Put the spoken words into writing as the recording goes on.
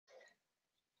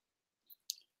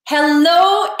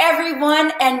Hello,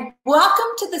 everyone, and welcome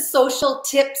to the Social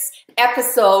Tips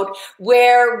episode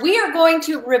where we are going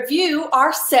to review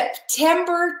our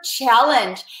September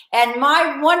challenge. And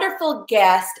my wonderful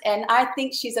guest, and I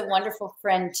think she's a wonderful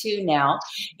friend too now,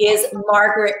 is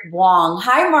Margaret Wong.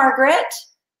 Hi, Margaret.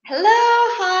 Hello,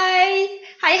 hi.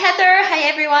 Hi, Heather. Hi,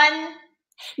 everyone.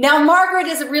 Now, Margaret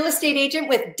is a real estate agent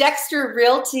with Dexter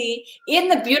Realty in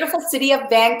the beautiful city of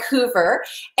Vancouver.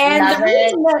 And the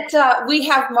reason that we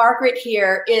have Margaret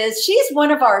here is she's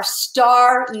one of our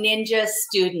star ninja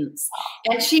students.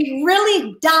 And she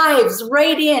really dives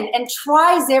right in and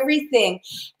tries everything.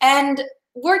 And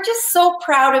we're just so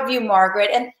proud of you,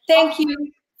 Margaret. And thank you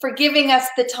for giving us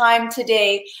the time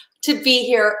today to be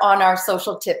here on our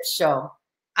Social Tips show.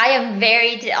 I am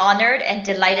very honored and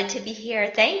delighted to be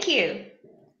here. Thank you.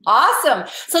 Awesome.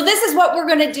 So this is what we're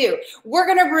going to do. We're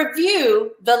going to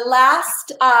review the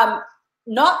last,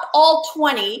 not all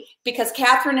 20, because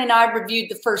Catherine and I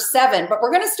reviewed the first 7, but we're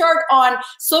going to start on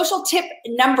social tip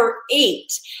number 8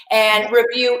 and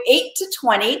review 8 to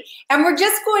 20. And we're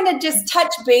just going to just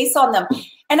touch base on them.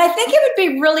 And I think it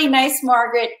would be really nice,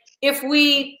 Margaret, if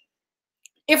we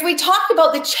talked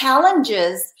about the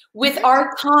challenges with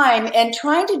our time and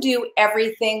trying to do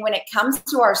everything when it comes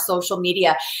to our social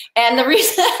media. And the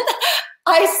reason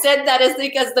I said that is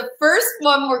because the first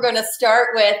one we're going to start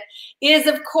with is,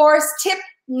 of course, tip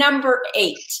number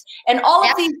 8. And all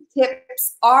of these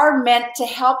tips are meant to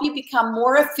help you become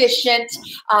more efficient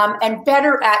and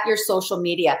better at your social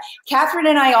media. Catherine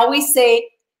and I always say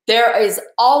there is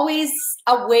always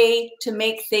a way to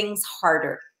make things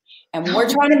harder. And we're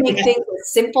trying to make things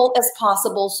as simple as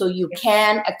possible so you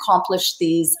can accomplish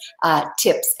these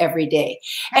tips every day.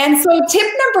 And so tip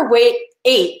number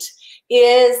 8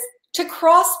 is to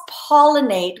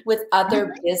cross-pollinate with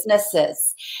other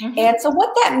businesses. And so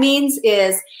what that means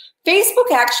is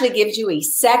Facebook actually gives you a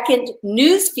second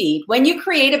news feed when you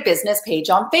create a business page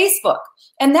on Facebook.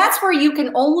 And that's where you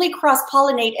can only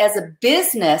cross-pollinate as a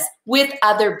business with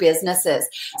other businesses.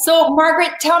 So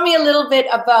Margaret, tell me a little bit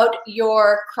about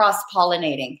your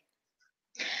cross-pollinating.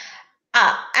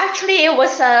 Actually, it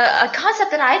was a concept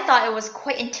that I thought it was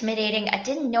quite intimidating. I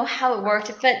didn't know how it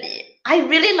worked, but I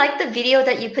really liked the video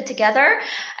that you put together.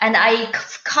 And I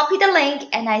copied the link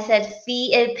and I said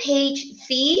pages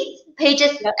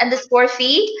underscore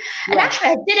feed. And actually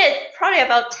I did it probably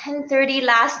about 10:30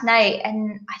 last night.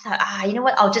 And I thought, you know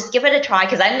what, I'll just give it a try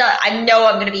because I know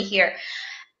I'm going to be here.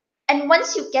 And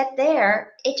once you get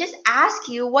there, it just asks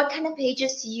you what kind of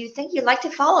pages do you think you'd like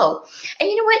to follow. And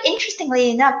you know what,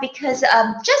 interestingly enough, because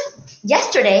just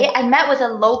yesterday I met with a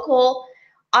local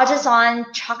artisan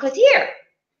chocolatier.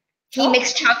 He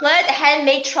makes chocolate,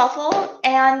 handmade truffle,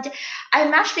 and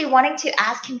I'm actually wanting to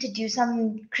ask him to do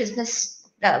some Christmas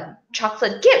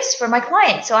chocolate gifts for my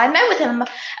clients. So I met with him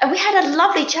and we had a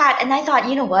lovely chat, and I thought,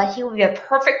 you know what, he would be a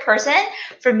perfect person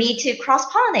for me to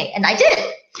cross-pollinate, and I did.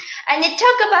 And it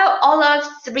took about all of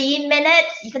 3 minutes,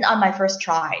 even on my first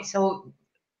try. So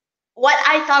what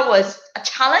I thought was a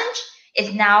challenge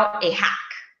is now a hack.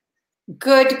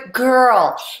 Good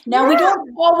girl. Now, we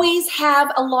don't always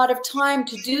have a lot of time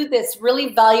to do this really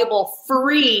valuable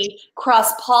free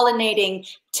cross-pollinating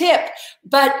tip,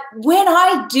 but when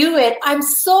I do it, I'm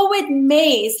so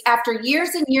amazed after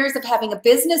years and years of having a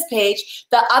business page,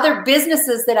 the other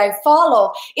businesses that I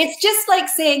follow. It's just like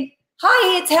saying,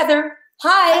 hi, it's Heather.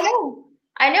 Hi.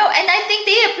 I know, and I think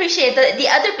they appreciate the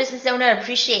other business owner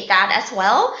appreciate that as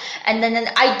well. And then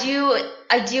I do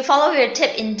follow your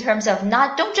tip in terms of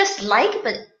don't just like,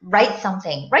 but write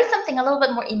something a little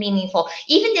bit more meaningful.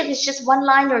 Even if it's just 1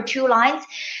 line or 2 lines,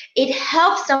 it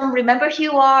helps them remember who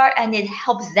you are, and it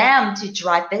helps them to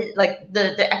drive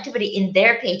the activity in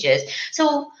their pages.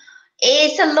 So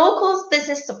it's a local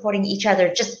business supporting each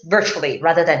other just virtually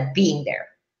rather than being there.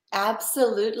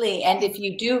 Absolutely. And if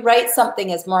you do write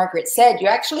something, as Margaret said, you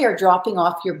actually are dropping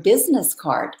off your business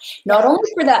card, not only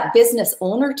for that business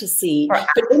owner to see, but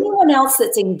anyone else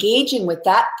that's engaging with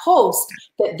that post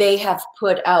that they have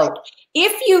put out.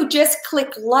 If you just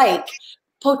click like,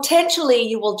 potentially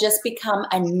you will just become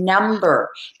a number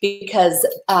because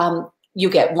you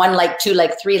get 1 like, 2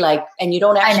 like, 3 like, and you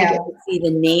don't actually get to see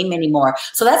the name anymore.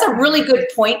 So that's a really good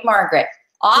point, Margaret.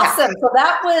 Awesome. So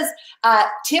that was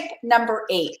tip number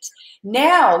 8.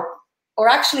 Now, or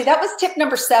actually that was tip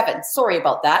number 7. Sorry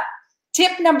about that.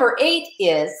 Tip number 8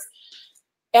 is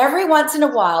every once in a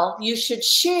while, you should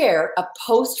share a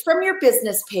post from your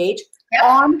business page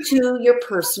onto your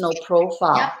personal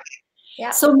profile.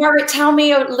 So Margaret, tell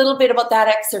me a little bit about that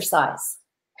exercise.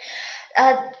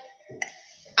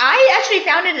 I actually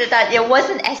found it that it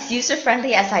wasn't as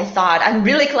user-friendly as I thought. I'm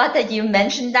really glad that you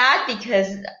mentioned that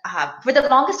because for the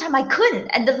longest time I couldn't.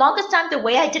 And the longest time, the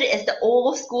way I did it is the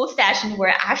old school fashion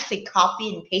where I actually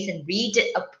copy and paste and redid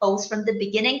a post from the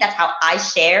beginning. That's how I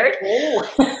shared.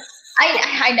 Oh.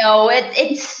 I know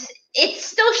it's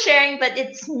still sharing, but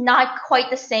it's not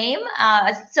quite the same.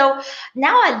 So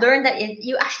now I learned that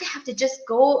you actually have to just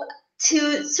go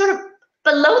to sort of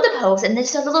below the post and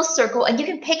there's a little circle and you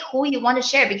can pick who you want to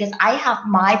share because I have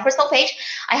my personal page,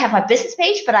 I have my business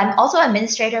page, but I'm also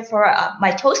administrator for my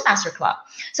Toastmaster club.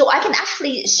 So I can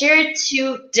actually share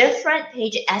to different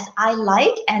pages as I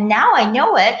like. And now I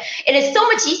know it. It is so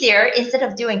much easier instead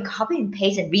of doing copy and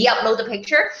paste and re-upload the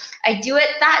picture. I do it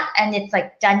that and it's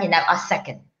like done in a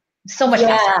second. So much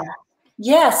faster.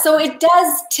 Yeah, so it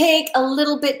does take a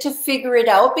little bit to figure it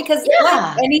out because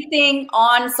like anything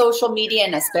on social media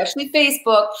and especially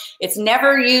Facebook, it's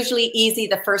never usually easy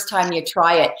the first time you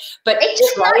try it. But it's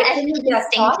just not as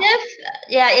instinctive.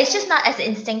 Yeah, it's just not as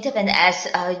instinctive and as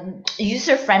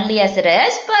user-friendly as it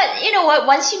is. But you know what?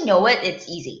 Once you know it, it's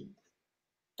easy.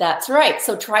 That's right.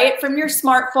 So try it from your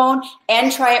smartphone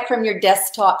and try it from your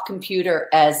desktop computer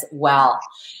as well.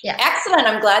 Yeah. Excellent.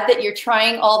 I'm glad that you're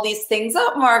trying all these things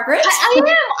out, Margaret. I am.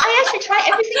 I actually try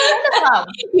every single one of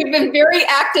them. You've been very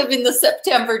active in the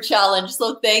September challenge,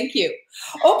 so thank you.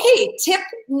 Okay, tip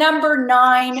number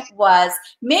 9 was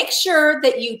make sure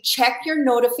that you check your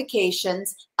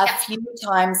notifications a few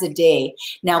times a day.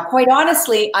 Now, quite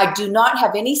honestly, I do not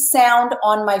have any sound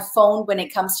on my phone when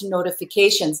it comes to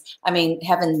notifications. I mean,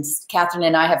 heavens, Catherine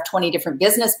and I have 20 different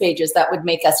business pages. That would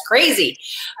make us crazy.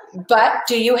 But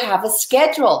do you have a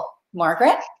schedule,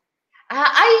 Margaret?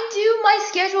 I do my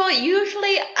schedule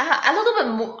usually a little bit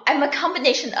more. I'm a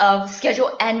combination of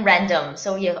schedule and random.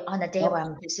 So on a day where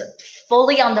I'm just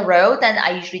fully on the road, then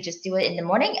I usually just do it in the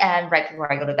morning and right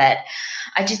before I go to bed.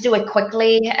 I just do it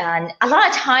quickly. And a lot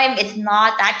of time, it's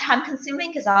not that time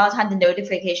consuming because a lot of time the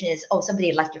notification is, oh,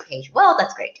 somebody liked your page. Well,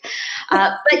 that's great.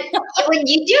 But when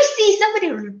you do see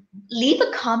somebody leave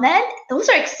a comment, those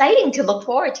are exciting to look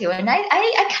forward to. And I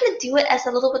kind of do it as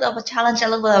a little bit of a challenge, a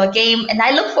little bit of a game. And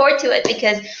I look forward to it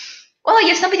because, well,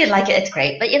 if somebody like it, it's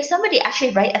great. But if somebody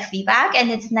actually write a feedback,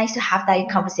 and it's nice to have that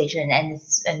conversation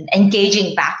and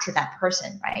engaging back to that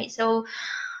person, right? So,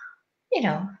 you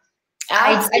know,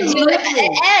 I do it.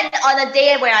 And on a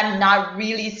day where I'm not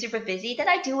really super busy, then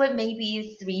I do it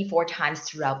maybe 3-4 times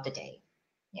throughout the day.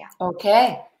 Yeah.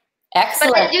 Okay.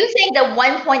 Excellent. But I do think that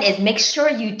one point is make sure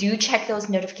you do check those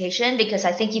notifications because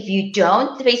I think if you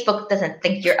don't, Facebook doesn't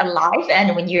think you're alive.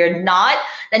 And when you're not,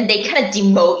 then they kind of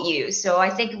demote you. So I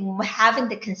think having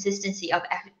the consistency of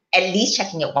at least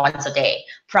checking it once a day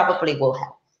probably will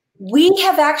help. We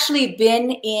have actually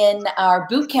been in our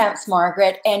boot camps,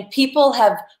 Margaret, and people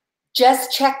have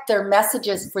just checked their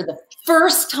messages for the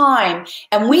first time.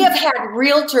 And we have had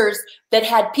realtors that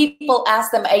had people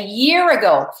ask them a year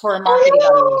ago for a market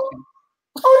evaluation.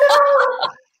 Oh, no.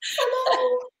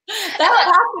 Oh, no. That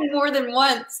happened more than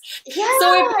once. Yeah.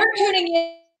 So if you're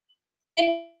tuning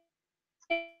in,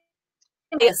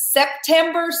 a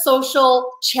September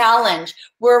social challenge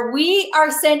where we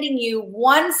are sending you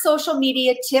one social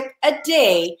media tip a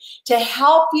day to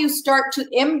help you start to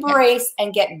embrace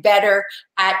and get better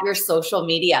at your social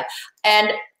media.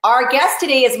 And our guest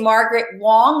today is Margaret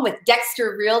Wong with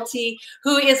Dexter Realty,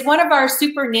 who is one of our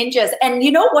super ninjas. And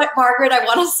you know what, Margaret, I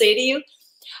want to say to you?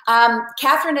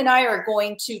 Catherine and I are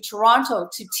going to Toronto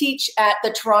to teach at the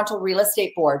Toronto Real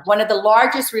Estate Board, one of the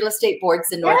largest real estate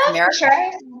boards in North America.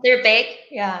 Sure. They're big.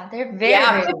 Yeah, they're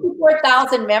very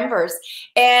 54,000 members.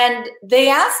 And they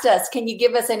asked us, can you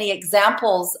give us any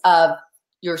examples of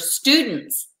your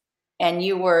students? And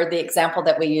you were the example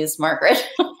that we used, Margaret.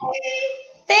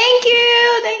 Thank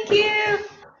you. Thank you.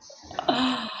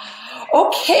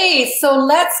 Okay, so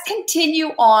let's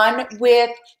continue on with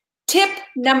tip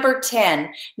number 10.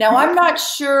 Now, I'm not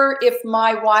sure if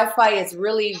my Wi-Fi is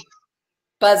really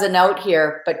buzzing out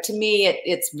here, but to me,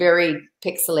 it's very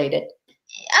pixelated.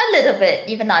 A little bit,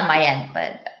 even on my end,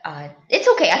 but it's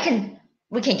okay.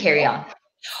 We can carry on.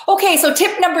 Okay, so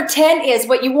tip number 10 is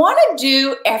what you want to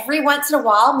do every once in a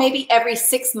while, maybe every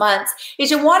 6 months,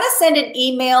 is you want to send an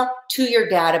email to your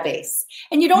database.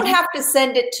 And you don't have to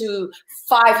send it to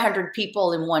 500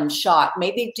 people in one shot.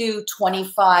 Maybe do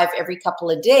 25 every couple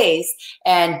of days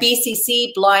and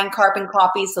BCC, blind carbon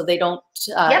copies, so they don't,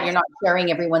 you're not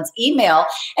sharing everyone's email.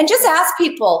 And just ask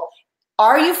people,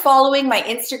 are you following my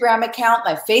Instagram account,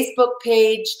 my Facebook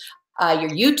page, your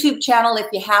YouTube channel if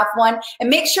you have one, and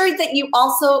make sure that you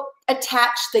also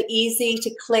attach the easy to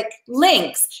click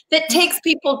links that takes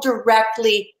people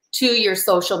directly to your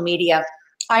social media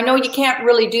I know you can't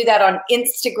really do that on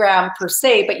Instagram per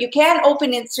se, but you can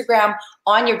open Instagram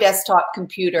on your desktop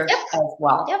computer as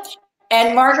well. Yep.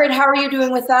 And Margaret, how are you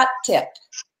doing with that tip?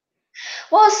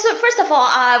 Well, so first of all,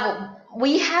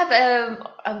 we have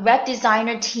a web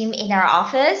designer team in our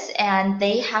office, and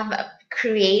they have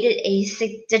created a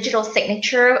digital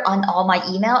signature on all my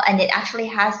email, and it actually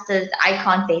has the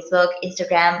icon Facebook,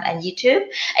 Instagram, and YouTube,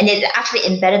 and it actually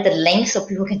embedded the link so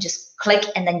people can just click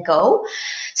and then go.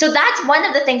 So that's one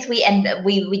of the things we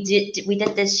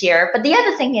did this year. But the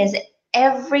other thing is,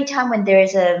 every time when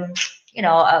there's a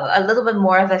little bit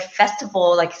more of a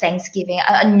festival like Thanksgiving,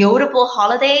 a notable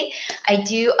holiday, I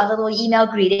do a little email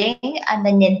greeting, and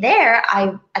then in there,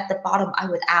 at the bottom, I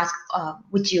would ask,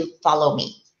 would you follow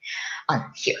me on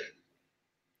here?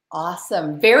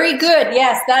 Awesome. Very good.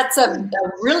 Yes, that's a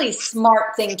really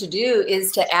smart thing to do,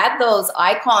 is to add those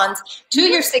icons to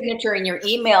your signature in your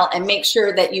email and make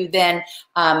sure that you then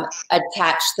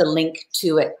attach the link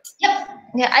to it. Yep.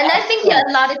 Yeah, and I think a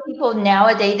lot of people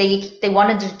nowadays, they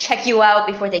wanted to check you out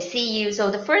before they see you. So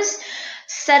the first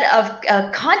set of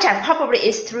contact probably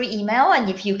is through email, and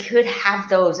if you could have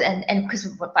those, and because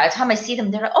by the time I see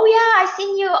them, they're like, oh yeah, I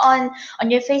seen you on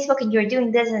your Facebook and you're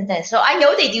doing this and this. So I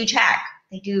know they do check.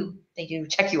 They do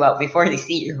check you out before they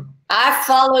see you. I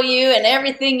follow you and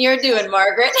everything you're doing,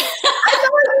 Margaret. I know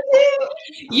what you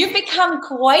do. You've become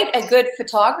quite a good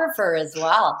photographer as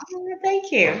well.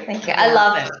 Thank you. Thank you. I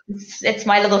love it. It's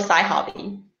my little side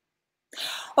hobby.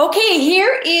 Okay,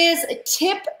 here is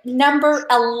tip number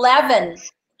 11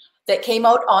 that came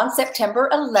out on September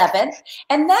 11th,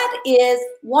 and that is,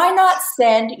 why not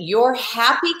send your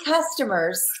happy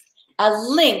customers a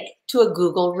link to a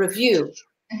Google review?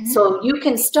 So you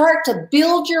can start to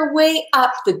build your way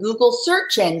up the Google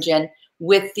search engine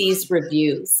with these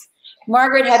reviews.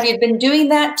 Margaret, have you been doing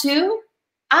that too?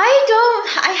 I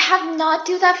have not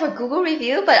do that for Google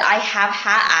review, but I have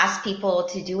asked people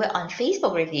to do it on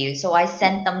Facebook review. So I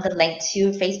sent them the link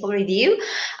to Facebook review.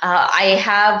 I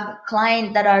have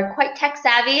clients that are quite tech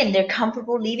savvy and they're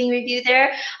comfortable leaving review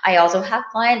there. I also have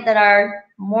clients that are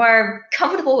more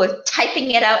comfortable with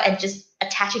typing it out and just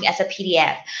attaching as a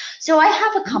PDF. So I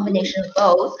have a combination of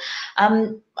both.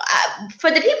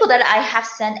 For the people that I have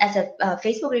sent as a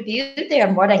Facebook review, they are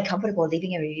more than comfortable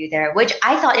leaving a review there, which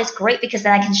I thought is great because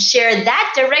then I can share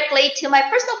that directly to my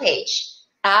personal page.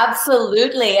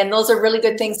 Absolutely. And those are really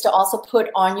good things to also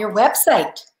put on your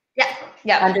website.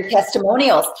 Yeah. Under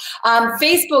testimonials.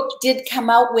 Facebook did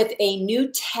come out with a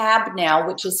new tab now,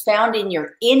 which is found in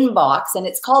your inbox, and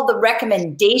it's called the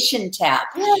recommendation tab.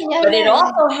 But it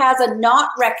also has a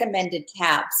not recommended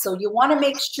tab. So you want to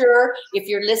make sure, if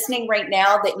you're listening right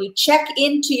now, that you check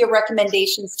into your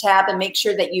recommendations tab and make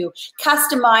sure that you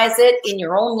customize it in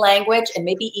your own language and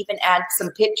maybe even add some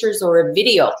pictures or a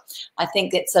video. I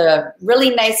think it's a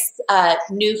really nice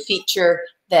new feature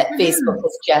that Facebook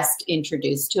has just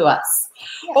introduced to us.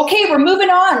 Okay, we're moving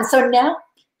on. So now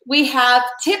we have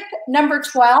tip number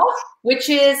 12, which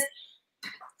is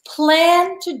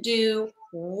plan to do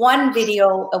one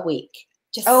video a week.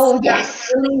 Just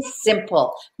really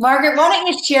simple. Margaret, why don't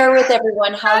you share with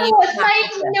everyone how you it's my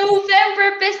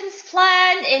November business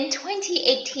plan in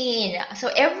 2018. So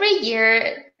every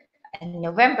year in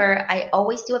November, I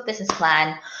always do a business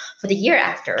plan for the year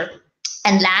after.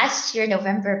 And last year,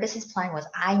 November business plan was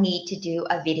I need to do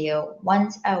a video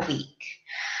once a week.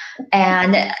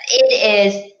 And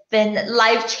it has been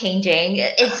life-changing.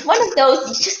 It's one of those,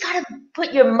 you just got to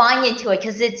put your mind into it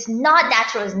because it's not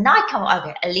natural. It's not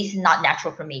okay, at least not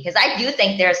natural for me, because I do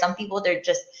think there are some people, they're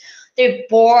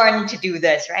born to do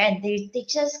this, right? And they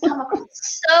just come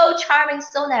across so charming,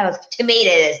 so nice. To me,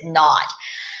 it is not.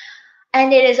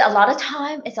 And it is a lot of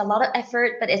time. It's a lot of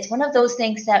effort, but it's one of those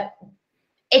things that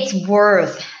it's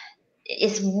worth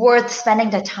spending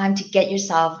the time to get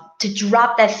yourself to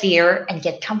drop that fear and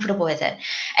get comfortable with it.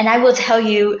 And I will tell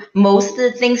you, most of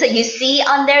the things that you see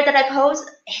on there that I post,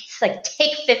 it's like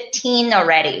take 15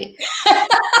 already.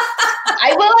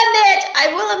 I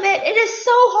will admit, it is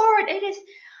so hard. It is,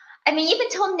 I mean, even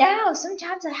till now,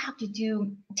 sometimes I have to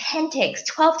do 10 takes,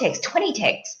 12 takes, 20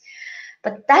 takes.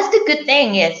 But that's the good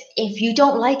thing is if you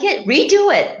don't like it,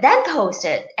 redo it, then post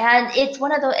it. And it's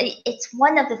one of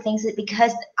the things that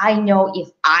because I know if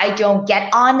I don't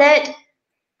get on it,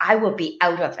 I will be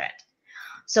out of it.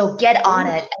 So get on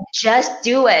it and just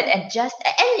do it and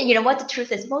you know what the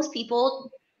truth is, most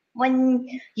people, when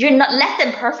you're not less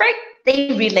than perfect,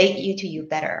 they relate to you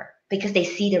better because they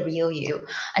see the real you.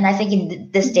 And I think in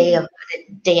this day and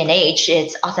age,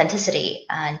 it's authenticity.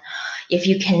 And if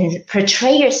you can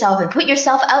portray yourself and put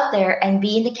yourself out there and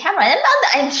be in the camera, and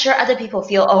I'm sure other people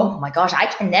feel, oh my gosh, I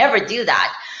can never do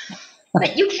that.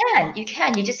 But you can. You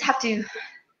just have to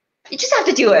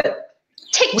do it.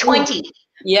 Take 20.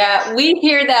 Yeah, we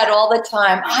hear that all the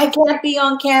time. I can't be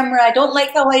on camera. I don't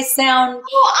like how I sound.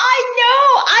 Oh, I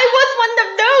know. I was one of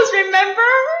those,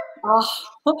 remember? Oh,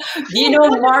 you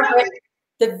know, Margaret,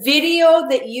 the video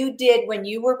that you did when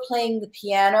you were playing the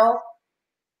piano,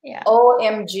 yeah.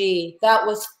 OMG, that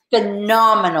was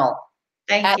phenomenal.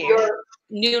 Thank you. Your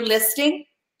new listing?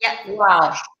 Yeah.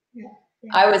 Wow. Yeah.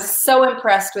 I was so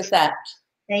impressed with that.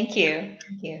 Thank you.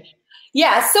 Thank you.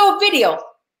 Yeah, so video,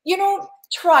 you know,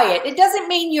 try it. It doesn't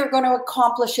mean you're going to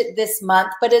accomplish it this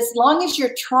month, but as long as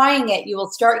you're trying it, you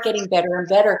will start getting better and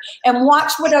better. And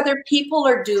watch what other people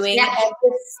are doing, and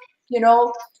just, you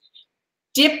know,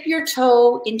 dip your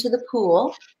toe into the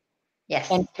pool. Yes.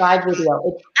 And try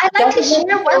video. I'd like to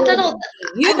share one little.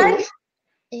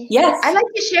 Yes. I'd like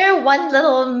to share one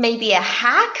little, maybe a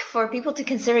hack for people to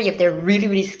consider if they're really,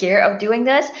 really scared of doing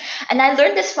this. And I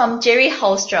learned this from Jerry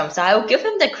Hallstrom, so I'll give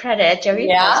him the credit, Jerry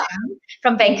Hallstrom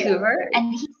from Vancouver.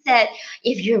 And he said,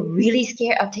 if you're really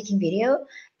scared of taking video,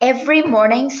 every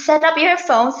morning, set up your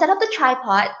phone, set up the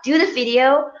tripod, do the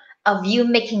video of you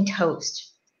making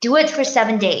toast. Do it for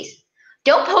 7 days.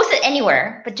 Don't post it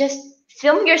anywhere, but just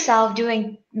film yourself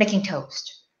making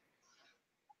toast.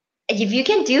 If you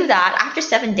can do that after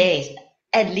 7 days,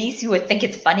 at least you would think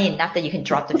it's funny enough that you can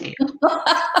drop the video.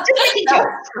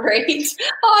 That's great.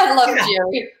 Oh, I love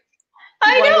Jerry.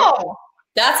 I know.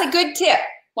 That's a good tip.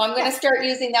 Well, I'm going to start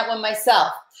using that one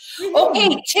myself.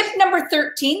 Okay, tip number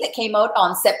 13 that came out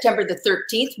on September the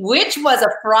 13th, which was a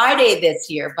Friday this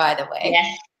year, by the way.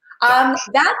 Yes.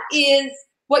 That is,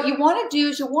 what you want to do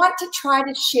is you want to try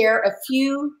to share a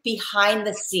few behind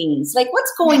the scenes, like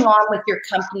what's going on with your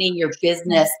company, your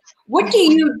business. What do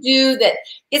you do that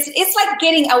it's like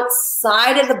getting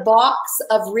outside of the box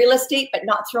of real estate, but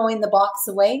not throwing the box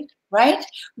away, right?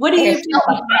 What do you do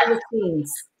behind the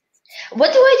scenes?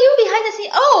 What do I do behind the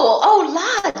scenes?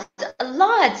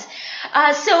 Lots.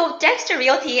 So Dexter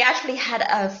Realty actually had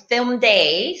a film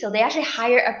day. So they actually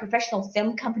hired a professional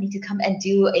film company to come and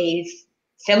do a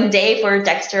film day for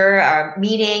Dexter,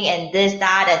 meeting and this,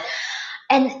 that,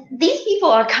 and these people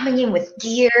are coming in with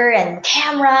gear and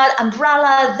camera,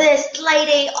 umbrella, this,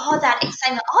 lighting, all that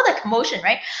excitement, all the commotion,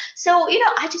 right? So, you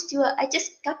know, I just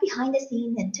got behind the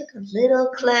scene and took a little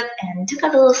clip and took a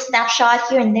little snapshot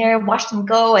here and there, watched them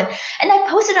go, and I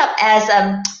posted up as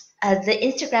the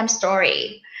Instagram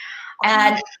story.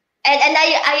 And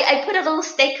I put a little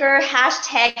sticker,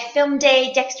 hashtag film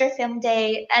day, Dexter film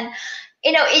day, and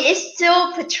you know, it is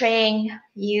still portraying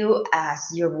you as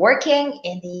you're working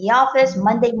in the office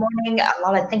Monday morning, a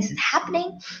lot of things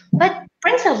happening, but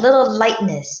brings a little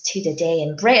lightness to the day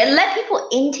and let people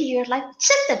into your life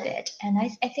just a bit. And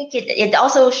I think it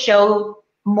also shows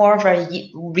more of a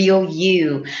real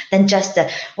you than just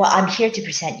well, I'm here to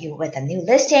present you with a new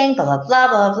listing, blah, blah, blah,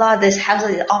 blah, blah. This house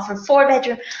is offered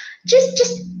 4-bedroom.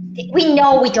 Just, we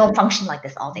know we don't function like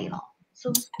this all day long.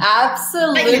 So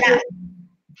absolutely.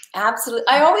 Absolutely.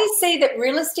 I always say that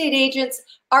real estate agents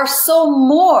are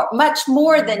much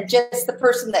more than just the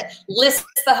person that lists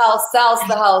the house, sells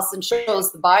the house, and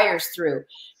shows the buyers through.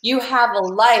 You have a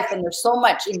life, and there's so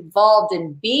much involved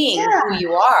in being who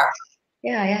you are.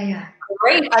 Yeah.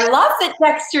 Great. I love that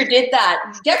Dexter did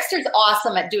that. Dexter's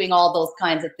awesome at doing all those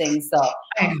kinds of things, though.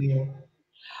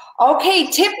 Okay,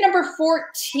 tip number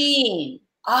 14.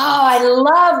 Oh, I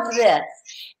love this.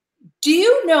 Do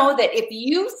you know that if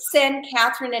you send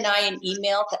Catherine and I an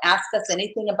email to ask us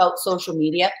anything about social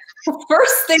media, the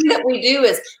first thing that we do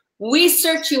is we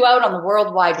search you out on the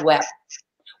World Wide Web.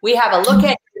 We have a look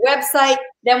at your website,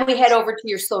 then we head over to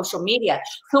your social media.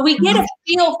 So we get a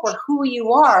feel for who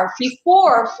you are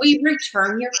before we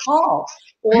return your call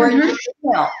or your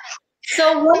email.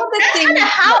 So one of the things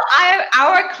how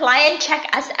our client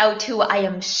check us out too, I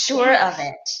am sure of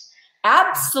it.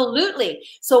 Absolutely.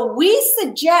 So we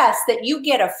suggest that you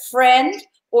get a friend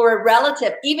or a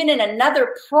relative, even in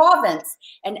another province,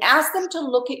 and ask them to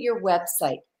look at your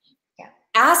website. Yeah.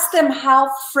 Ask them how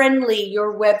friendly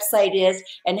your website is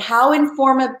and how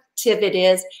informative it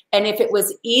is, and if it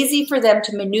was easy for them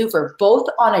to maneuver, both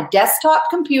on a desktop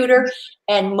computer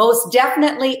and most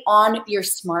definitely on your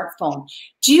smartphone.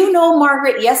 Do you know,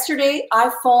 Margaret, yesterday I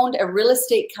phoned a real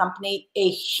estate company, a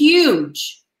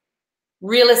huge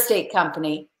real estate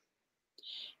company,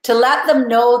 to let them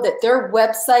know that their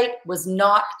website was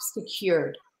not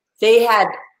secured. They had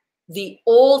the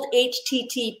old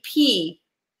HTTP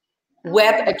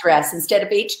web address instead of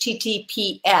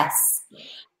HTTPS.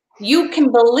 you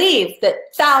can believe that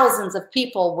thousands of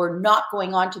people were not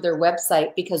going onto their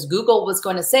website because Google was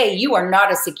going to say you are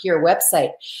not a secure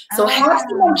website. So have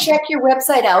someone check your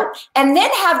website out and then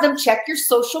have them check your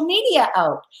social media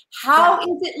out. How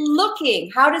is it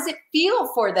looking? How does it feel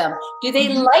for them? Do they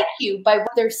like you by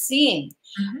what they're seeing?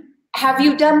 Have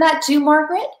you done that too,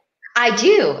 Margaret? I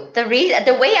do. The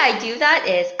way I do that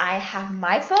is I have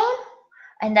my phone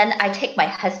and then I take my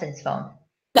husband's phone.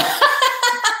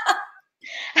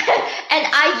 And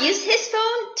I use his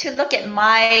phone to look at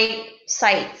my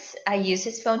sites. I use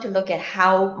his phone to look at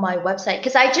how my website,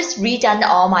 because I just redone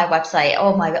all my website.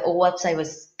 Oh, my old website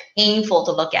was painful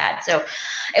to look at. So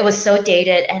it was so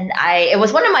dated. And it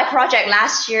was one of my projects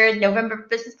last year, November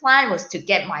business plan, was to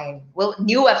get my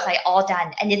new website all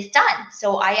done. And it's done.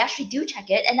 So I actually do check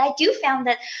it. And I do found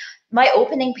that my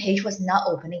opening page was not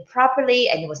opening properly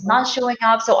and it was not showing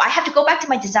up. So I have to go back to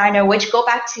my designer, which go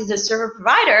back to the server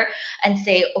provider and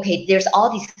say, okay, there's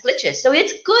all these glitches. So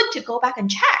it's good to go back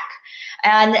and check.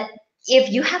 And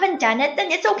if you haven't done it,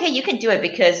 then it's okay. You can do it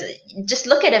because just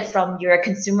look at it from your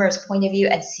consumer's point of view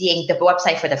and seeing the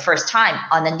website for the first time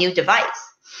on a new device.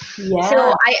 Yeah.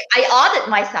 So I audit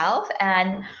myself,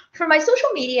 and for my social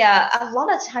media, a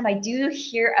lot of the time I do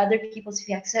hear other people's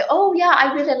feedback say, oh yeah,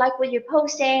 I really like what you're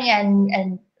posting.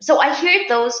 And so I hear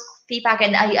those feedback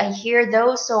and I hear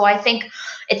those. So I think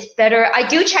it's better. I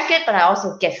do check it, but I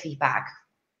also get feedback.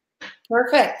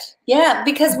 Perfect. Yeah,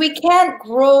 because we can't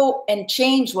grow and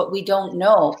change what we don't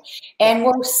know. And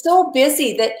we're so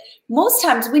busy that most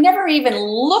times we never even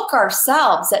look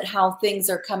ourselves at how things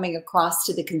are coming across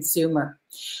to the consumer.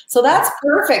 So that's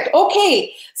perfect.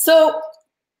 Okay, so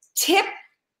tip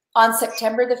on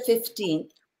September the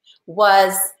 15th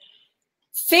was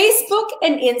Facebook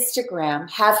and Instagram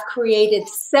have created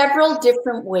several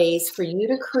different ways for you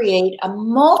to create a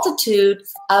multitude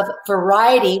of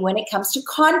variety when it comes to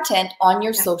content on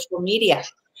your social media.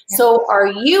 So are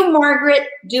you, Margaret,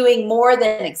 doing more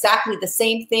than exactly the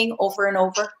same thing over and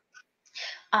over?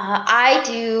 I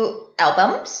do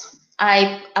albums.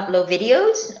 I upload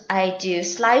videos. I do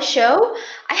slideshow.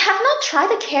 I have not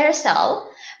tried the carousel,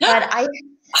 but I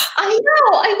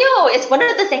know. It's one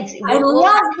of the things. I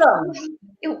love them.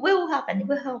 It will happen. It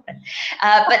will happen.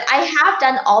 But I have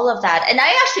done all of that, and I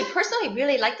actually personally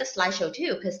really like the slideshow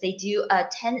too because they do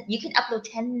 10. You can upload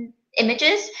 10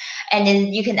 images, and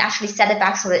then you can actually set it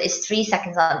back so that it's 3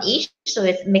 seconds on each, so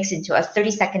it makes into a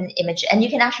 30-second image, and you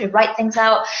can actually write things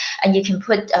out, and you can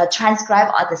put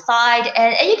transcribe on the side,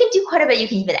 and you can do quite a bit. You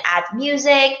can even add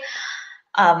music.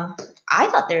 I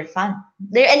thought they were fun.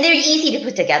 They're easy to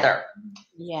put together.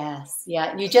 Yes,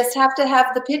 yeah. You just have to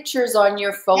have the pictures on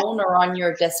your phone or on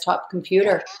your desktop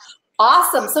computer.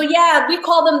 Awesome. So yeah, we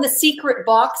call them the secret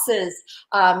boxes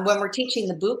when we're teaching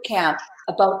the boot camp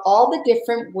about all the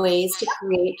different ways to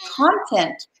create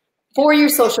content for your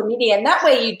social media. And that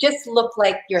way you just look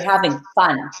like you're having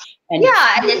fun. And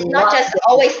it's not just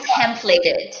always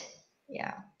templated.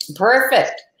 Yeah.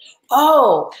 Perfect.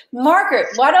 Oh, Margaret,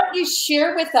 why don't you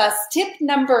share with us tip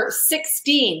number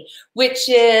 16, which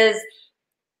is,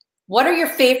 what are your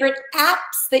favorite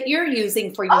apps that you're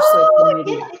using for your social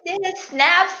media? Oh, yes, I did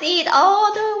Snapseed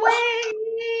all the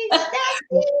way.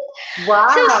 Snapseed. Wow.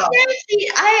 So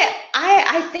Snapseed,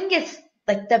 I think it's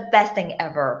like the best thing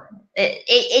ever.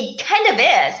 It kind of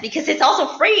is because it's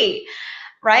also free,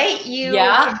 right? You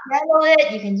can download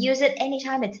it, you can use it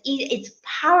anytime. It's easy, it's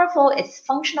powerful, it's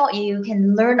functional. You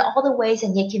can learn all the ways,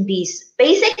 and it can be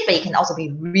basic, but it can also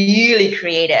be really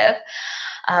creative.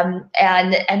 And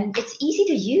it's easy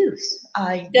to use.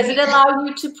 Does it allow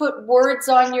you to put words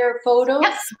on your photos?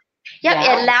 Yep,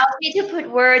 it allows me to put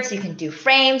words. You can do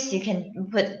frames. You can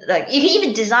put you can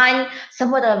even design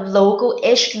somewhat of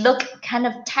logo-ish look kind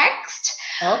of text.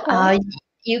 Okay.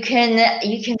 You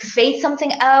can fade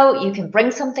something out. You can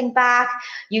bring something back.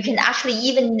 You can actually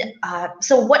even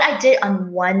so what I did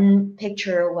on one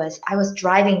picture was I was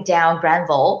driving down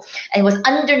Granville, and it was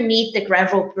underneath the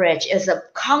Granville Bridge. It was a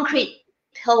concrete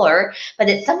pillar, but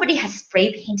somebody has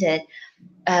spray painted.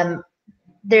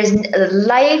 There's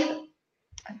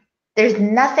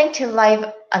nothing to life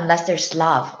unless there's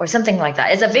love, or something like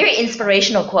that. It's a very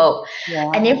inspirational quote,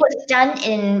 and it was done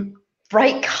in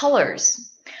bright colors.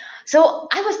 So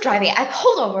I was driving, I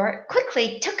pulled over,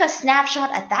 quickly took a snapshot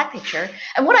at that picture,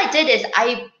 and what I did is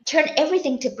I turned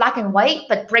everything to black and white,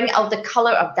 but bring out the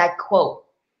color of that quote.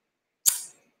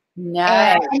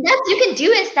 Nice. And that you can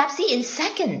do in Snapseed in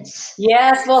seconds.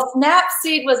 Yes, well,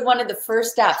 Snapseed was one of the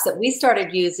first apps that we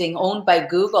started using, owned by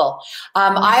Google.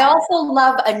 I also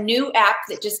love a new app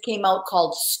that just came out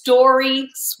called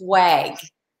Swag.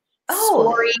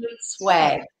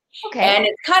 Swag. Okay. And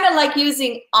it's kind of like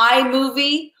using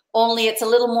iMovie only it's a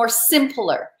little more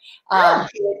simpler. Ah.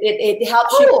 It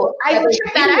helps you. Oh, I will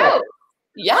check that out.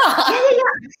 Yeah.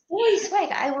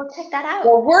 Wordswag, I will check that out.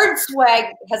 Well,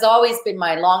 Wordswag has always been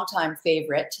my longtime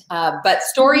favorite, but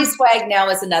StorySwag now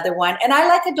is another one, and I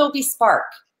like Adobe Spark.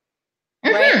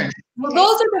 Right? Well,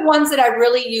 those are the ones that I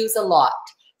really use a lot.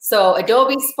 So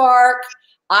Adobe Spark,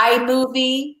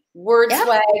 iMovie,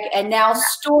 Wordswag, and now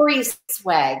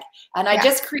StorySwag. And I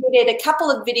just created a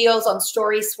couple of videos on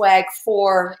StorySwag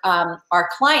for our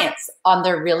clients on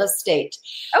their real estate.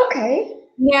 Okay.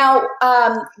 Now,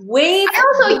 Wave. I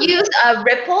also use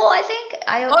Ripl, I think.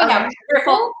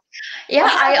 Ripl. Yeah,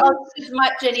 I don't use it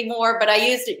much anymore, but I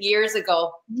used it years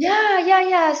ago.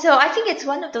 Yeah. So I think it's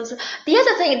one of those.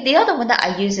 The other one that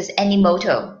I use is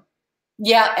Animoto.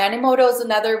 Yeah, Animoto is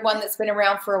another one that's been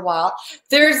around for a while.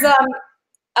 There's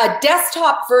a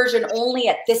desktop version only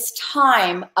at this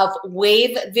time of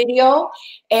Wave Video.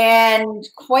 And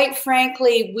quite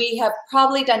frankly, we have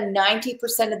probably done 90%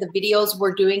 of the videos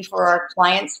we're doing for our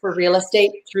clients for real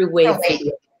estate through Wave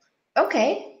Video.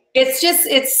 Okay.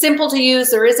 It's simple to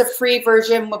use. There is a free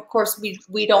version. Of course,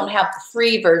 we don't have the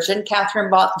free version. Catherine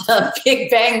bought the Big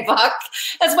Bang Buck,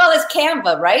 as well as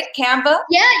Canva, right? Canva.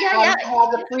 Yeah.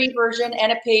 Has a free version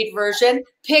and a paid version.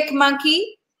 PicMonkey.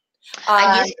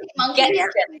 I use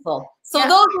PicMonkey. So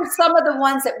those are some of the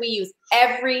ones that we use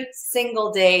every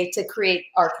single day to create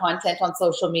our content on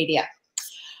social media.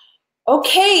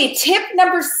 Okay, tip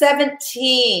number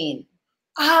 17.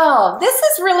 Oh, this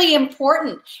is really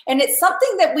important. And it's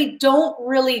something that we don't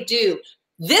really do.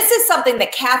 This is something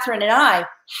that Catherine and I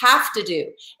have to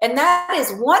do. And that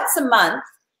is once a month,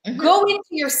 go into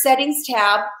your settings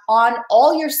tab on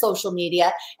all your social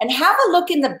media and have a look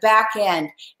in the back end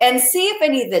and see if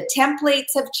any of the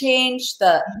templates have changed,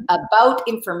 the about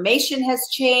information has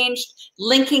changed,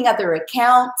 linking other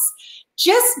accounts.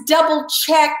 Just double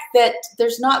check that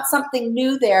there's not something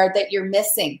new there that you're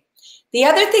missing. The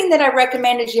other thing that I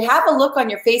recommend is you have a look on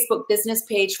your Facebook business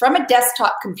page from a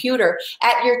desktop computer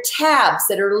at your tabs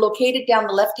that are located down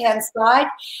the left-hand side,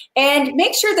 and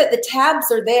make sure that the tabs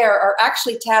are there are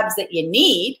actually tabs that you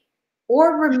need,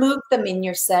 or remove them in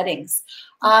your settings.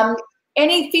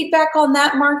 Any feedback on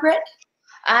that, Margaret?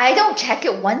 I don't check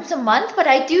it once a month, but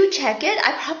I do check it.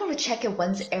 I probably check it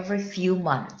once every few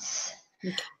months.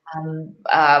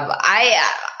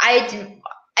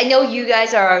 I know you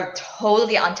guys are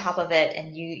totally on top of it,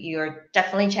 and you're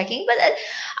definitely checking. But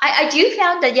I do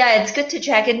found that it's good to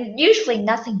check, and usually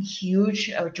nothing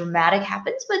huge or dramatic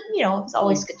happens. But it's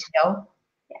always good to know.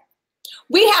 Yeah.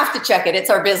 We have to check it. It's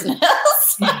our business.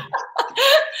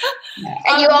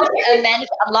 And you also manage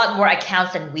a lot more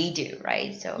accounts than we do,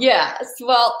 right? So yes,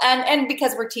 well, and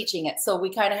because we're teaching it, so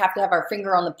we kind of have to have our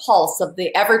finger on the pulse of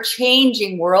the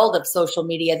ever-changing world of social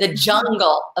media, the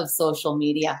jungle of social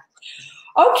media.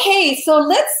 Okay, so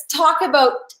let's talk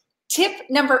about tip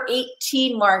number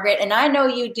 18, Margaret, and I know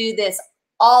you do this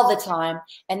all the time,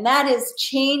 and that is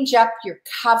change up your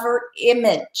cover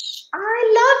image.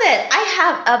 I love it. I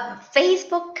have a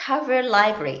Facebook cover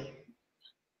library.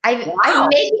 I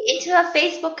made it into a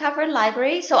Facebook cover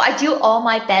library, so I do all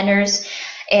my banners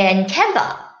in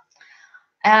Canva.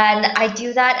 And I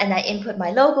do that, and I input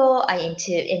my logo, I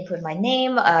input my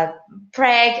name,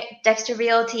 Preg, Dexter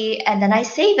Realty, and then I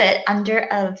save it under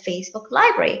a Facebook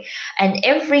library. And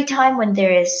every time when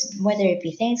there is, whether it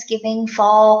be Thanksgiving,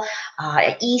 fall,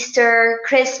 Easter,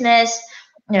 Christmas,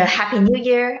 Happy New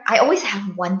Year, I always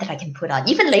have one that I can put on,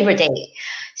 even Labor Day.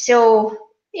 So,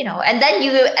 and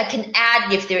then I can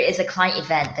add, if there is a client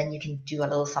event, then you can do a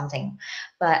little something.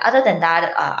 But other than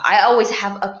that, I always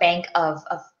have a bank of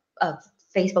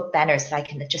Facebook banners that I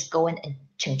can just go in and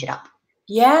change it up.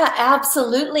 Yeah,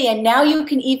 absolutely. And now you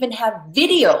can even have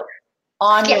video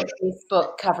on your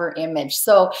Facebook cover image.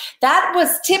 So that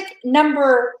was tip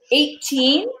number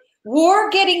 18. We're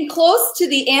getting close to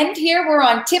the end here. We're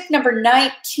on tip number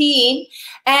 19.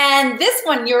 And this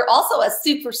one you're also a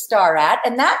superstar at,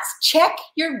 and that's check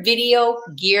your video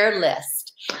gear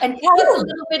list. And tell us a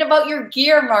little bit about your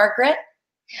gear, Margaret.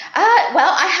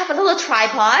 Well, I have a little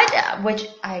tripod, which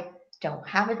I don't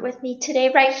have it with me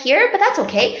today right here, but that's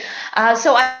okay.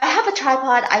 So I have a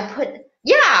tripod. Well, I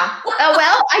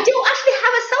don't actually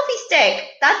have a selfie stick.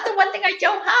 That's the one thing I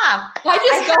don't have. I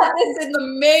just got this in the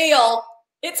mail.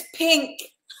 It's pink.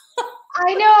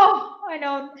 I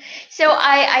know. So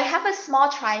I have a small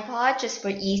tripod just for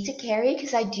ease to carry,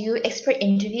 because I do expert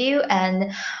interview,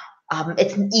 and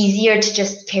it's easier to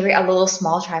just carry a little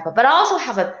small tripod. But I also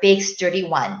have a big sturdy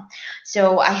one.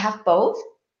 So I have both.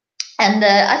 And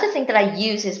the other thing that I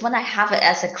use is when I have it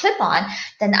as a clip-on,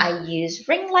 then I use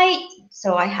ring light.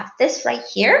 So I have this right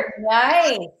here.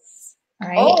 Nice.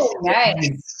 right? Oh,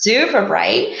 nice. Super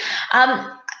bright.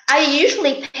 I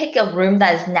usually pick a room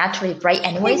that is naturally bright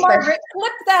anyways. Hey, Margaret,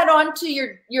 clip that onto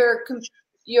your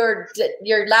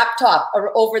laptop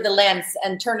or over the lens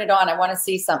and turn it on. I want to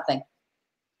see something.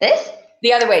 This?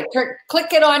 The other way.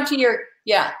 Click it onto your,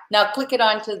 yeah. Now click it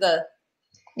onto the.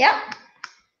 Yeah.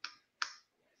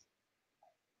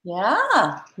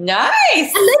 Yeah, nice.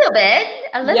 A little bit.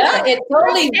 Yeah, it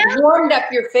totally warmed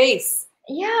up your face.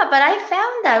 Yeah, but I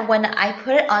found that when I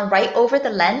put it on right over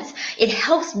the lens, it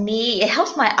helps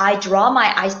my eye draw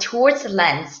my eyes towards the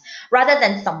lens rather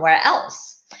than somewhere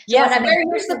else. So yes, where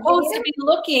you're supposed to be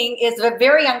looking is a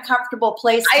very uncomfortable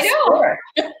place to stare.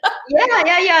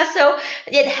 Yeah. So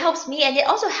it helps me, and it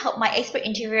also helped my expert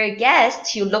interior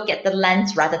guests to look at the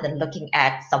lens rather than looking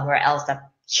at somewhere else that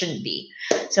shouldn't be.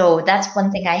 So that's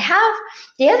one thing I have.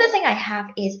 The other thing I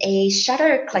have is a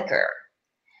shutter clicker.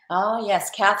 Oh, yes.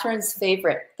 Catherine's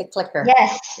favorite, the clicker.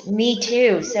 Yes, me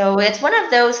too. So it's one of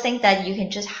those things that you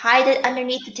can just hide it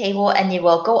underneath the table and it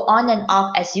will go on and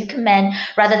off as you command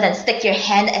rather than stick your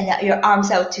hand and your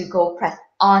arms out to go press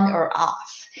on or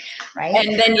off, right?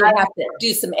 And then you have to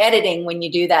do some editing when you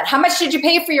do that. How much did you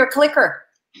pay for your clicker?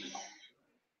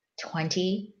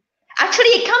 20.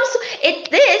 Actually,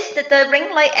 the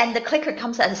ring light and the clicker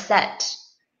comes as a set.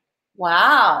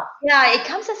 Wow. Yeah, it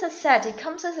comes as a set. It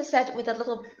comes as a set with a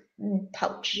little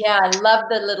pouch. Yeah, I love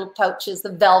the little pouches,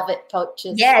 the velvet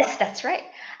pouches. Yes, that's right.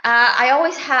 I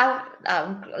always have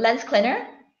lens cleaner.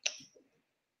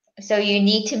 So you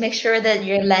need to make sure that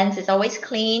your lens is always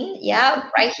clean. Yeah,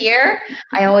 right here.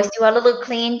 I always do a little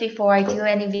clean before I do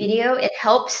any video. It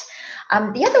helps.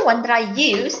 The other one that I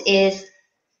use is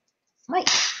mic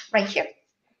right here.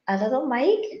 A little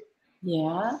mic.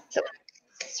 Yeah.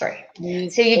 Sorry.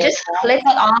 So you just clip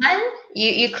it on.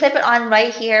 You clip it on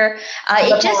right here.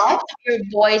 It just picks up your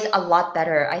voice a lot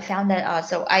better. I found that.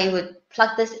 So I would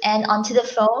plug this end onto the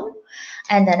phone,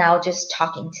 and then I'll just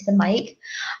talk into the mic.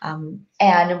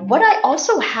 And what I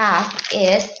also have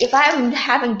is if I'm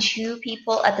having two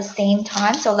people at the same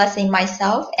time, so let's say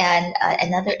myself and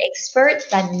another expert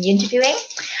that I'm interviewing,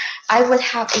 I would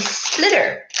have a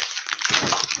splitter.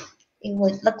 It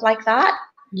would look like that.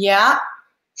 Yeah.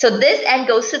 So this end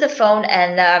goes to the phone,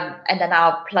 and then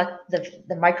I'll plug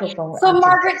the microphone. So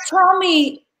Margaret, tell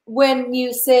me, when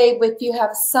you say if you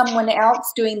have someone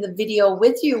else doing the video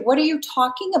with you, what are you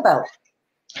talking about?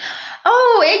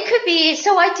 Oh, it could be.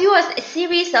 So I do a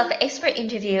series of expert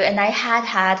interview, and I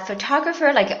had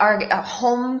photographer, like a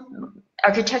home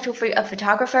architectural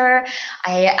photographer.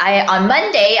 I on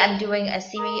Monday I'm doing a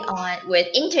series with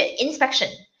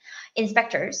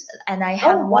inspectors, and I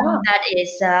have one that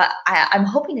is I'm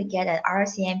hoping to get an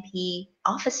RCMP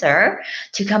officer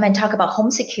to come and talk about home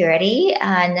security,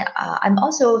 and I'm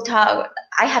also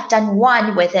I have done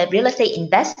one with a real estate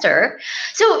investor.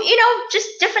 So just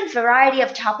different variety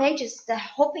of topics, just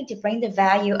hoping to bring the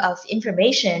value of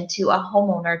information to a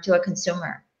homeowner, to a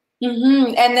consumer.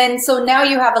 Mm-hmm. And then so now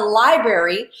you have a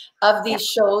library of these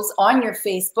shows on your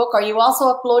Facebook. Are you also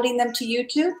uploading them to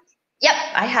YouTube? Yep,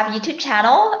 I have YouTube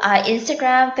channel,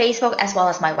 Instagram, Facebook, as well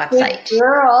as my website. Good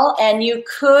girl, and you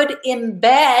could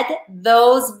embed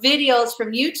those videos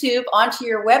from YouTube onto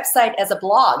your website as a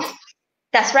blog.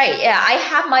 That's right. Yeah, I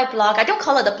have my blog. I don't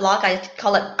call it a blog. I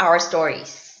call it Our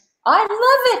Stories. I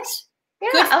love it. Yeah,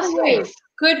 good Our Stories.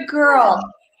 Good girl.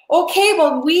 Yeah. Okay,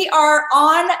 well, we are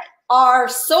on our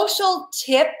social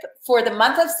tip for the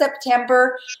month of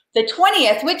September the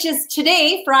 20th, which is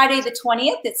today, Friday the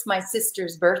 20th. It's my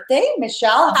sister's birthday.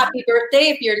 Michelle, happy birthday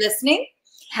if you're listening.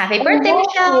 Happy birthday,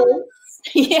 Michelle.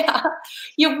 Yeah,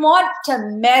 you want to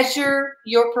measure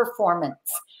your performance.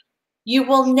 You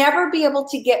will never be able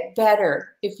to get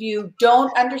better if you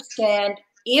don't understand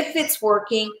if it's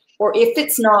working or if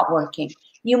it's not working.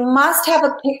 You must have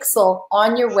a pixel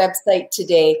on your website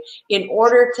today in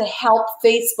order to help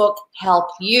Facebook help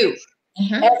you.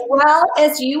 Mm-hmm. As well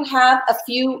as you have a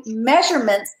few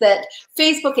measurements that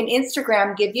Facebook and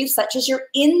Instagram give you, such as your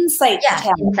insights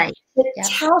tab. It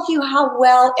tells you how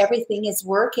well everything is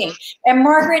working. And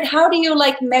Margaret, how do you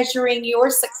like measuring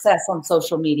your success on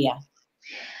social media?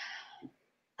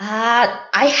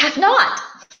 I have not.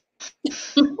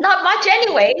 Not much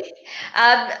anyway.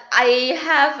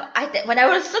 When I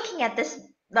was looking at this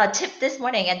tip this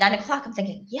morning at 9 o'clock, I'm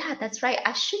thinking, yeah, that's right.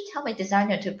 I should tell my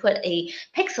designer to put a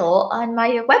pixel on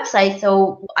my website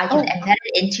so I can embed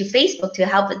it into Facebook to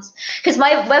help it. Because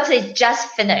my website just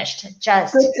finished.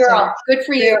 Good girl. Good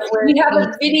for you. We have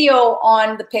a video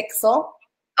on the pixel.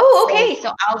 Oh, So, okay.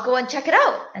 So I'll go and check it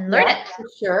out and learn yeah, it. for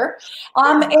sure.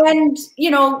 And,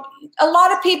 you know, a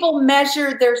lot of people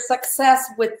measure their success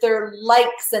with their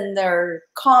likes and their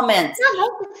comments.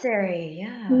 Not necessary.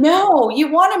 Yeah. No,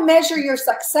 you want to measure your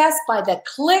success by the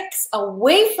clicks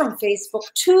away from Facebook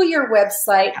to your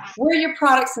website where your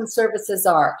products and services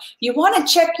are. You want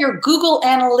to check your Google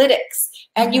Analytics,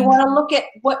 and you want to look at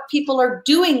what people are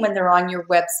doing when they're on your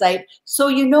website so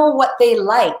you know what they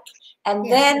like.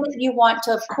 And then you want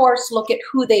to, of course, look at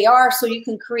who they are so you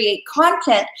can create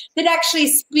content that actually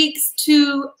speaks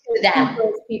to them. who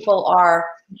those people are.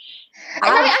 And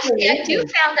I do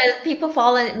found that people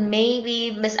fall in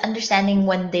maybe misunderstanding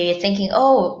when they're thinking,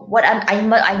 oh, what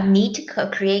I need to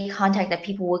create content that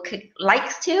people will click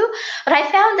likes to. But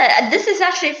I found that this is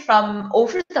actually from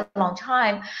over the long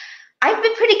time. I've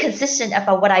been pretty consistent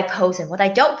about what I post and what I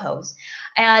don't post.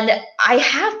 And I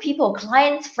have people,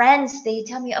 clients, friends, they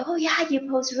tell me, oh yeah, you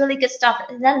post really good stuff.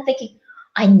 And then I'm thinking,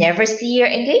 I never see your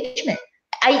engagement.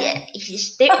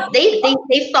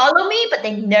 They follow me, but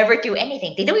they never do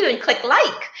anything. They don't even click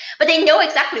like, but they know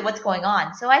exactly what's going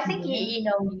on. So I think,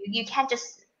 you can't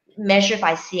just measure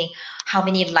by seeing how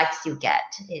many likes you get.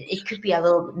 It could be a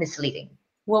little misleading.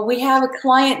 Well, we have a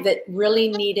client that really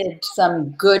needed some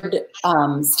good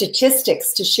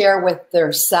statistics to share with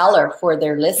their seller for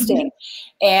their listing.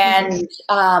 And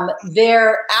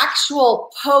their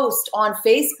actual post on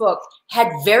Facebook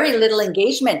had very little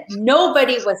engagement.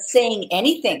 Nobody was saying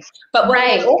anything. But when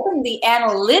we opened the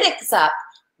analytics up,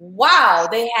 wow,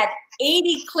 they had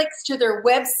 80 clicks to their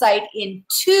website in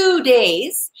 2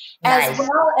 days, as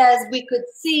well as we could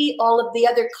see all of the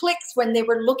other clicks when they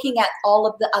were looking at all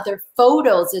of the other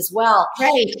photos as well.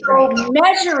 So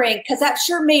measuring, because that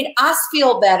sure made us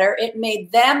feel better. It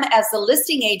made them as the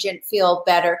listing agent feel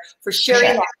better for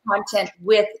sharing that content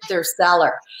with their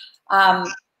seller.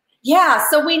 Yeah,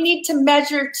 so we need to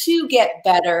measure to get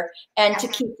better and to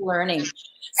keep learning.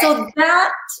 So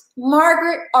that,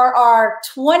 Margaret, are our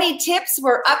 20 tips.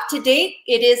 We're up to date.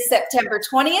 It is September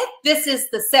 20th. This is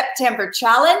the September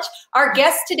challenge. Our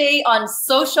guest today on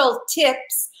social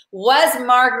tips was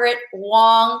Margaret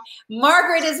Wong.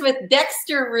 Margaret is with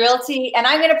Dexter Realty, and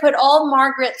I'm going to put all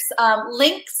Margaret's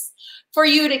links for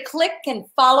you to click and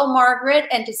follow Margaret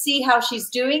and to see how she's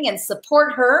doing and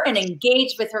support her and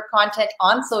engage with her content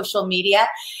on social media.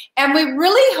 And we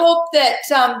really hope that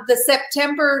the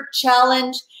September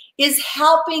challenge is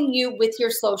helping you with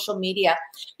your social media.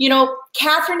 You know,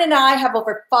 Catherine and I have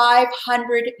over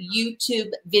 500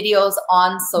 YouTube videos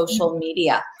on social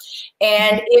media.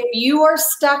 And if you are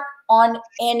stuck on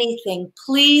anything,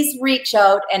 please reach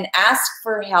out and ask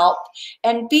for help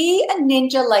and be a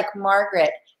ninja like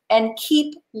Margaret and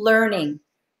keep learning,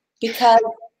 because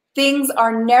things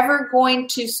are never going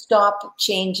to stop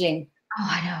changing. Oh,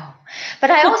 I know.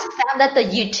 But I also found that the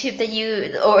YouTube that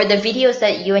or the videos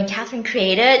that you and Catherine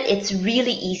created, it's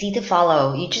really easy to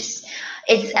follow.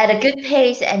 It's at a good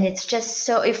pace, and it's just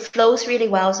it flows really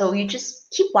well. So you just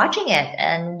keep watching it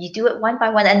and you do it one by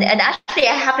one. And actually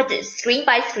I have it screen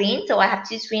by screen. So I have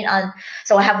 2 screens on.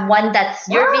 So I have one that's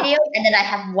your video, and then I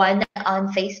have one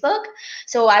on Facebook.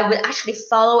 So I would actually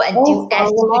follow and do as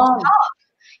you talk.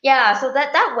 Yeah. So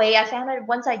that way I found that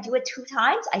once I do it 2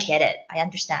 times, I get it. I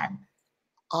understand.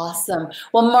 Awesome.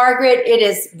 Well, Margaret, it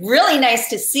is really nice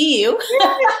to see you.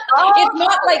 It's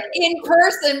not like in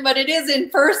person, but it is in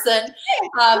person.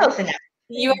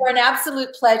 You are an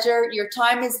absolute pleasure. Your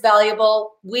time is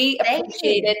valuable. We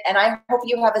appreciate it. And I hope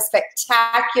you have a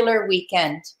spectacular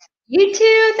weekend. You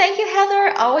too. Thank you,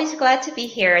 Heather. Always glad to be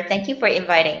here. Thank you for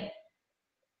inviting.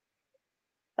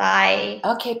 Bye.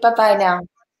 Okay, bye-bye now.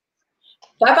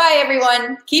 Bye-bye,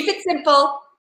 everyone. Keep it simple.